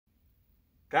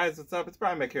Guys, what's up? It's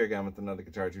Brian back here again with another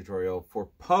guitar tutorial for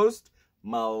Post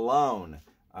Malone.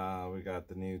 We got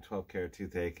the new 12-karat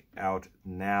toothache out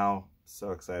now.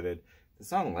 So excited. The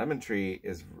song Lemon Tree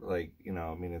is like, you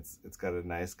know, I mean, it's got a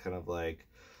nice kind of like,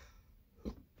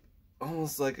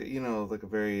 almost like, you know, like a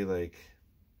very like,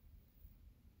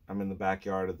 I'm in the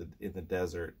backyard of in the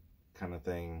desert kind of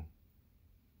thing.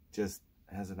 Just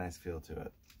has a nice feel to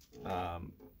it. A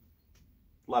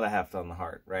lot of heft on the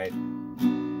heart, right?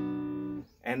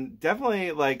 And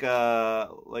definitely like a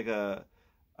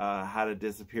How to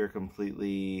Disappear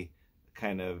Completely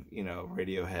kind of, you know,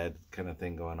 Radiohead kind of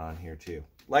thing going on here too.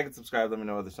 Like and subscribe. Let me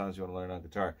know other songs you want to learn on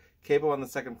guitar. CAPO on the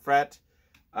 2nd fret.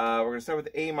 We're going to start with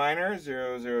A minor,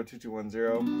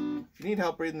 002210. If you need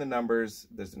help reading the numbers,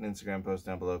 there's an Instagram post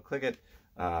down below. Click it.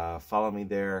 Follow me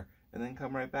there. And then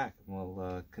come right back. And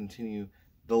we'll continue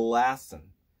the lesson.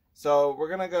 So we're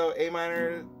going to go A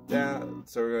minor, down.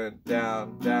 So we're going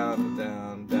down, down,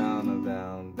 down, down,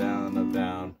 down, down,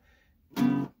 down.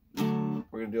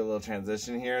 We're going to do a little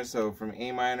transition here. So from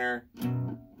A minor,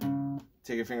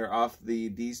 take your finger off the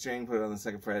D string, put it on the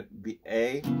 2nd fret,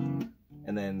 A,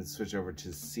 and then switch over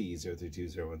to C,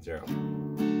 032010.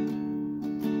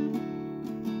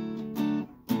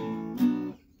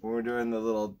 When we're doing the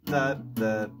little da,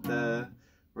 da, da,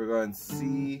 we're going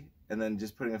C, and then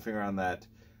just putting a finger on that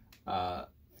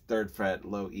 3rd fret,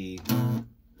 low E,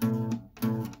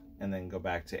 and then go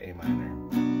back to A minor.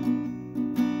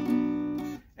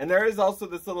 And there is also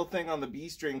this little thing on the B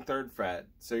string 3rd fret.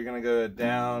 So you're going to go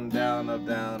down, down, up,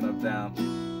 down, up, down.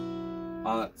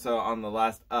 So on the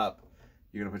last up,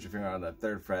 you're going to put your finger on that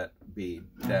 3rd fret, B,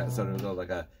 down. So it'll go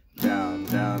like a down,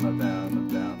 down, up, down, up,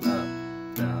 down,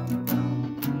 up, down, up,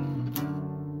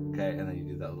 down. Okay, and then you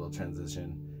do that little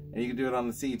transition. And you can do it on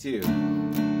the C too.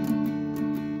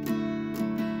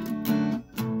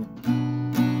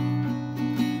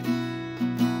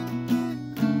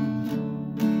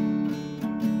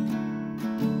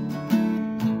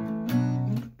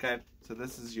 Okay, so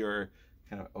this is your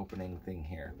kind of opening thing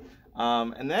here.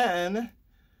 And then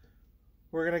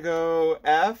we're gonna go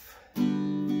F.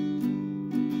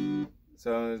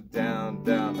 So down,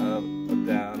 down, up,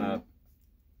 down, up.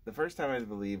 The first time I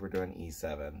believe we're doing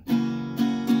E7.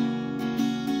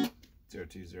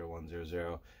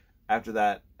 020100. After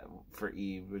that, for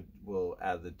E, we'll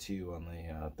add the 2 on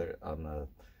the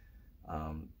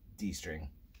D string.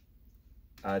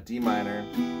 D minor.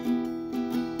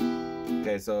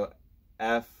 Okay, so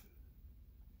F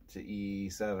to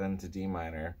E7 to D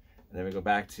minor, and then we go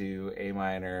back to A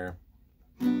minor,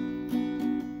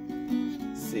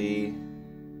 C,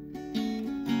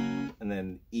 and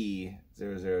then E,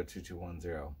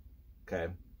 002210. Okay,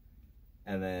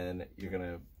 and then you're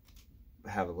gonna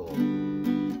have a little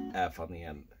F on the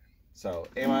end. So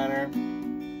A minor,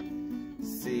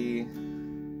 C,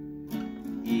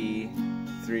 E,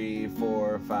 3,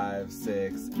 4, 5,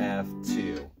 6, F,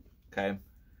 2. Okay.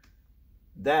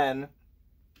 Then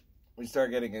we start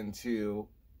getting into,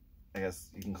 I guess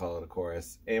you can call it a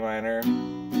chorus. A minor,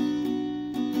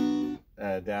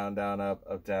 down, down,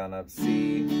 up, down, up,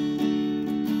 C,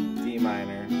 D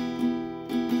minor,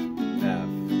 F.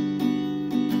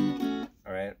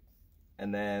 All right.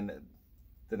 And then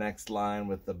the next line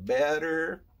with the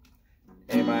better,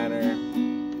 A minor,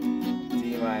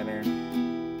 D minor,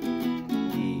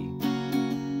 E.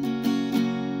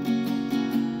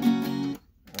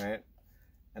 All right.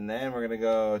 And then we're going to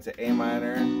go to A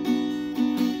minor,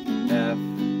 F,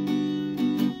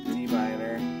 D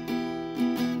minor,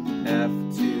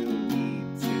 F2,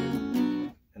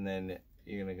 E2. And then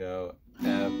you're going to go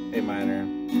F, A minor,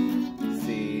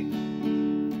 C,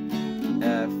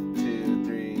 F, 2,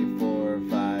 3, 4,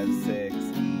 5, 6,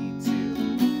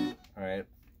 E2. All right.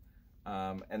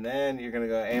 And then you're going to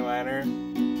go A minor,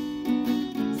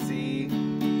 C,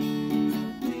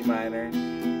 D minor,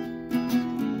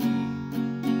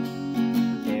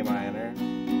 A minor,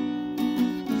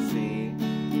 C,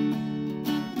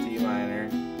 D minor,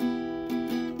 D.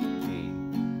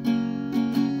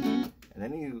 And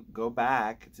then you go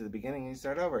back to the beginning and you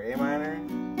start over. A minor,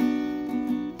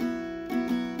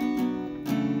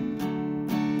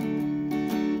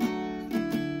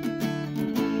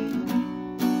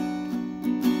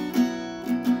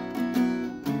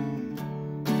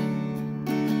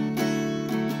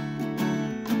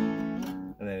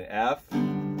 and then F,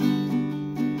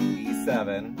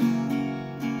 E7,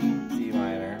 D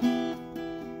minor,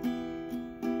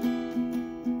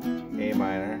 A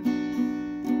minor,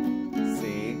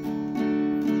 C,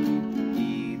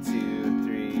 E2,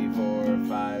 3, 4,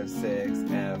 5, 6,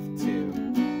 F2.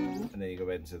 And then you go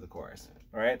into the chorus.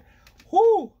 All right.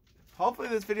 Whoo! Hopefully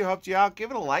this video helped you out.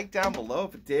 Give it a like down below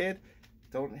if it did.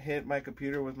 don't hit my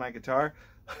computer with my guitar,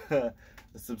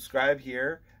 subscribe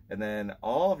here, and then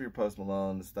all of your Post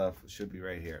Malone stuff should be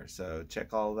right here. So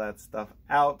check all that stuff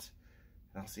out,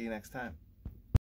 and I'll see you next time.